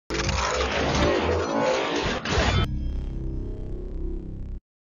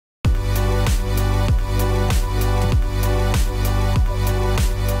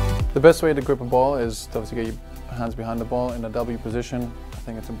best way to grip a ball is to obviously get your hands behind the ball in a W position. I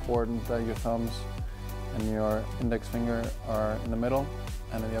think it's important that your thumbs and your index finger are in the middle,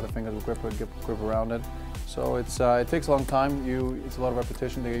 and then the other fingers will grip around it. So it takes a long time. It's a lot of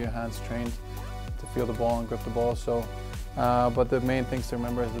repetition to get your hands trained to feel the ball and grip the ball. So, but the main things to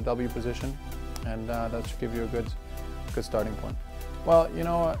remember is the W position, and that should give you a good starting point. Well, you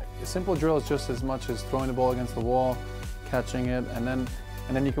know, a simple drill is just as much as throwing the ball against the wall, catching it, and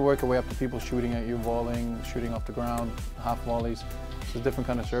then you can work your way up to people shooting at you, volleying, shooting off the ground, half volleys. There's different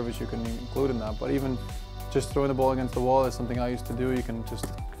kind of service you can include in that. But even just throwing the ball against the wall is something I used to do. You can just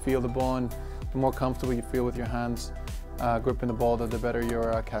feel the ball, and the more comfortable you feel with your hands gripping the ball, the better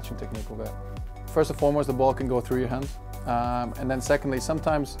your catching technique will get. First and foremost, the ball can go through your hands. And then secondly,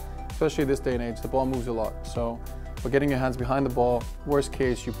 sometimes, especially this day and age, the ball moves a lot. So by getting your hands behind the ball, worst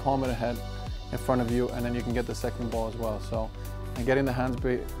case, you palm it ahead in front of you, and then you can get the second ball as well. So, and getting your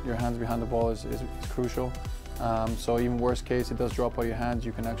hands behind the ball is crucial. So even worst case, it does drop out of your hands,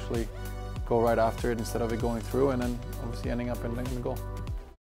 you can actually go right after it instead of it going through and then obviously ending up in the goal.